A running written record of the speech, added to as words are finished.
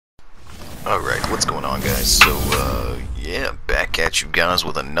Alright, what's going on, guys? So, yeah, back at you guys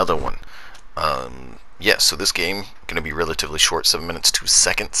with another one. Yeah, so this game, gonna be relatively short, 7 minutes, 2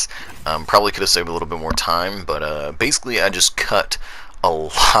 seconds. Probably could have saved a little bit more time, but, basically I just cut a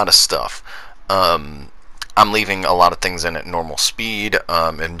lot of stuff. I'm leaving a lot of things in at normal speed,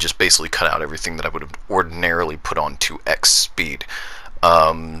 and just basically cut out everything that I would have ordinarily put on 2x speed.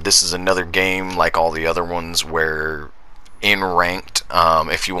 This is another game like all the other ones where in ranked,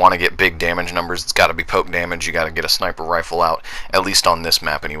 if you want to get big damage numbers, it's got to be poke damage. You got to get a sniper rifle out, at least on this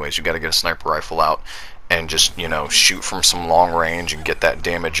map anyways. You got to get a sniper rifle out and just, you know, shoot from some long range and get that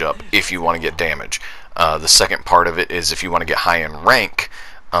damage up if you want to get damage. The second part of it is if you want to get high in rank,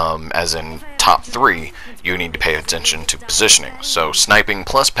 as in top 3, you need to pay attention to positioning. So sniping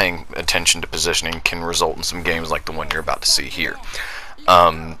plus paying attention to positioning can result in some games like the one you're about to see here.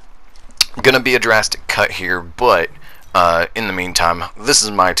 Gonna be a drastic cut here, but in the meantime, this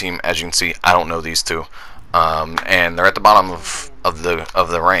is my team. As you can see, I don't know these two, and they're at the bottom of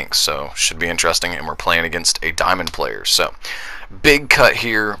the ranks, so should be interesting. And we're playing against a diamond player, so big cut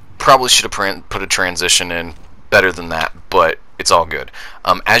here. Probably should have put a transition in better than that, but it's all good.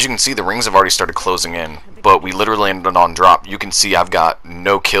 As you can see, the rings have already started closing in, but we literally ended on drop. You can see I've got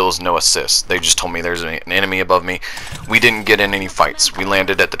no kills, no assists. They just told me there's an enemy above me. We didn't get in any fights. We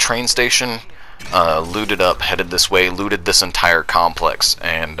landed at the train station. Looted up, headed this way, looted this entire complex,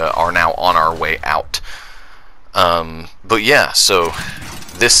 and are now on our way out. But yeah, so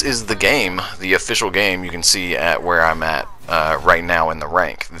this is the game, the official game. You can see at where I'm at right now in the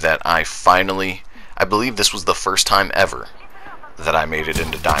rank that I believe this was the first time ever that I made it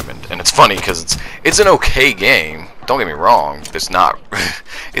into Diamond. And it's funny because it's an okay game, don't get me wrong. It's not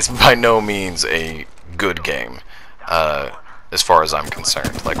it's by no means a good game as far as I'm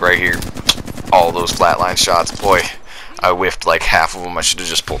concerned. Like right here, all those flatline shots, boy, I whiffed like half of them. I should have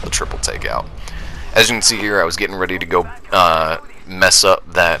just pulled the triple takeout. As you can see here, I was getting ready to go mess up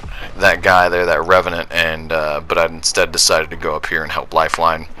that guy there, that Revenant, and but I instead decided to go up here and help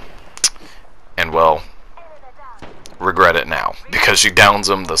Lifeline. And well, regret it now because she downs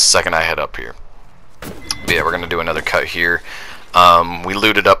him the second I head up here. But yeah, we're gonna do another cut here. We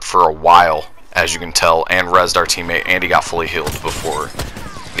looted up for a while, as you can tell, and rezzed our teammate, and he got fully healed before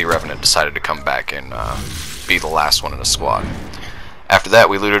the Revenant decided to come back and be the last one in the squad. After that,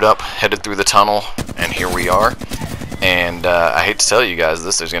 we looted up, headed through the tunnel, and here we are. And I hate to tell you guys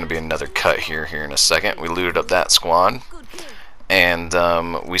this, there's going to be another cut here in a second. We looted up that squad, and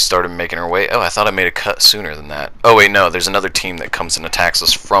we started making our way. Oh, I thought I made a cut sooner than that. Oh wait, no, there's another team that comes and attacks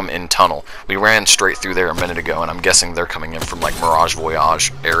us from in tunnel. We ran straight through there a minute ago, and I'm guessing they're coming in from like Mirage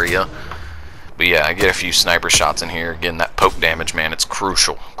Voyage area. But yeah, I get a few sniper shots in here. Again, that poke damage, man, it's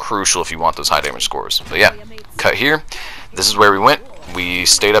crucial if you want those high damage scores. But yeah, cut here. This is where we went. We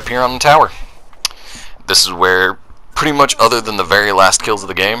stayed up here on the tower. This is where, pretty much other than the very last kills of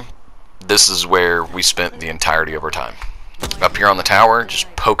the game, this is where we spent the entirety of our time. Up here on the tower, just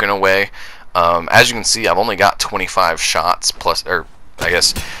poking away. As you can see, I've only got 25 shots plus, or I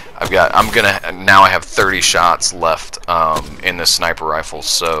guess now I have 30 shots left in this sniper rifle,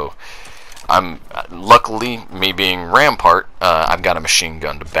 so luckily, me being Rampart, I've got a machine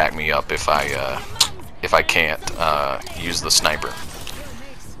gun to back me up if I can't use the sniper.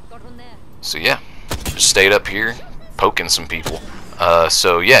 So yeah, just stayed up here poking some people.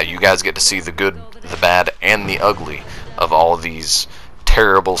 So yeah, you guys get to see the good, the bad, and the ugly of all of these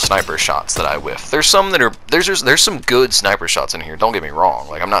terrible sniper shots that I whiff. There's some that are there's some good sniper shots in here. Don't get me wrong.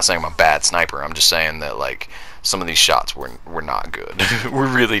 Like, I'm not saying I'm a bad sniper. I'm just saying that like some of these shots were not good. Were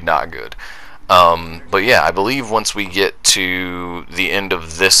really not good. But yeah, I believe once we get to the end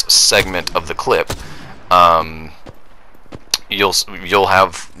of this segment of the clip, you'll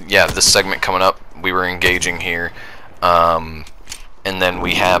have, yeah, this segment coming up. We were engaging here, and then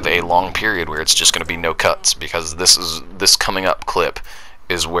we have a long period where it's just going to be no cuts, because this coming up clip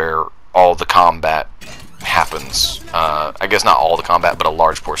is where all the combat happens. I guess not all the combat, but a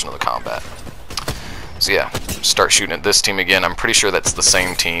large portion of the combat. So yeah, start shooting at this team again. I'm pretty sure that's the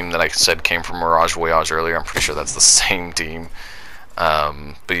same team that I said came from Mirage Voyage earlier. I'm pretty sure that's the same team.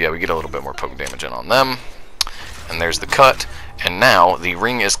 But yeah, we get a little bit more poke damage in on them. And there's the cut. And now the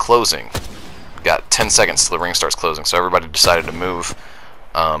ring is closing. Got 10 seconds till the ring starts closing. So everybody decided to move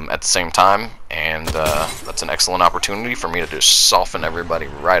at the same time. And that's an excellent opportunity for me to just soften everybody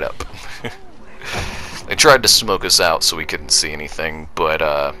right up. They tried to smoke us out so we couldn't see anything, but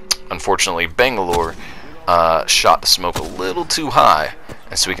unfortunately Bangalore shot the smoke a little too high,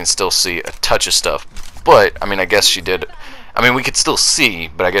 and so we can still see a touch of stuff. But I mean, I guess she did. I mean, we could still see,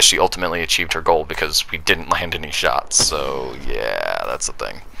 but I guess she ultimately achieved her goal because we didn't land any shots. So yeah, that's the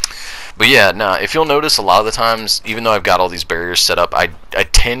thing. But yeah, nah, if you'll notice, a lot of the times, even though I've got all these barriers set up, I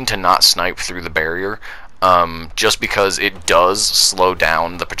tend to not snipe through the barrier, just because it does slow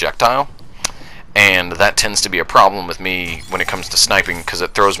down the projectile. And that tends to be a problem with me when it comes to sniping, because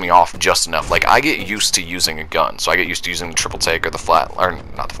it throws me off just enough. Like, I get used to using a gun, so I get used to using the triple take or the flat, or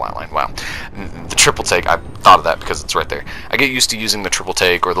not the flatline, wow. The triple take, I thought of that because it's right there. I get used to using the triple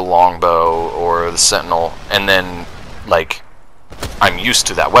take or the longbow or the sentinel, and then, like, I'm used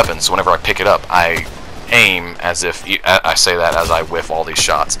to that weapon, so whenever I pick it up, I aim as if, I say that as I whiff all these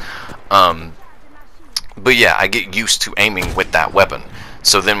shots. But yeah, I get used to aiming with that weapon.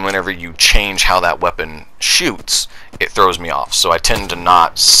 So then whenever you change how that weapon shoots, it throws me off. So I tend to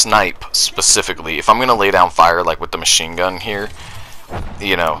not snipe specifically. If I'm going to lay down fire, like with the machine gun here,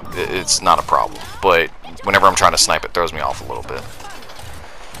 you know, it's not a problem. But whenever I'm trying to snipe, it throws me off a little bit.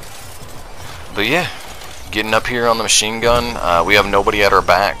 But yeah, getting up here on the machine gun, we have nobody at our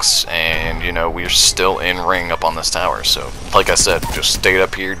backs, and, you know, we're still in ring up on this tower. So, like I said, just stayed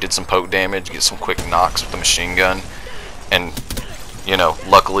up here, did some poke damage, get some quick knocks with the machine gun, and... you know,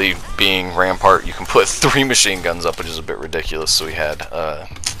 luckily, being Rampart, you can put 3 machine guns up, which is a bit ridiculous, so we had,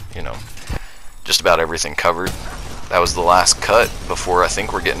 you know, just about everything covered. That was the last cut before I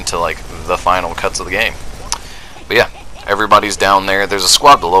think we're getting to, like, the final cuts of the game. But yeah, everybody's down there. There's a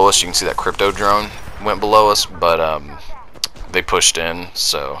squad below us. You can see that crypto drone went below us, but, they pushed in,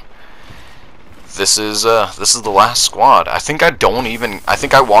 so... This is the last squad. I think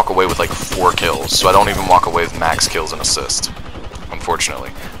I walk away with, like, 4 kills, so I don't even walk away with max kills and assists.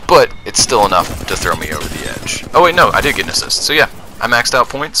 Unfortunately, but it's still enough to throw me over the edge. Oh wait, no, I did get an assist. So yeah, I maxed out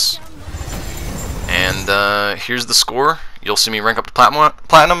points, and here's the score. You'll see me rank up to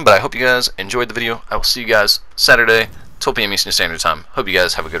platinum, but I hope you guys enjoyed the video. I will see you guys Saturday, 12 p.m. Eastern Standard Time. Hope you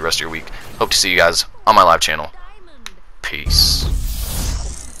guys have a good rest of your week. Hope to see you guys on my live channel. Peace.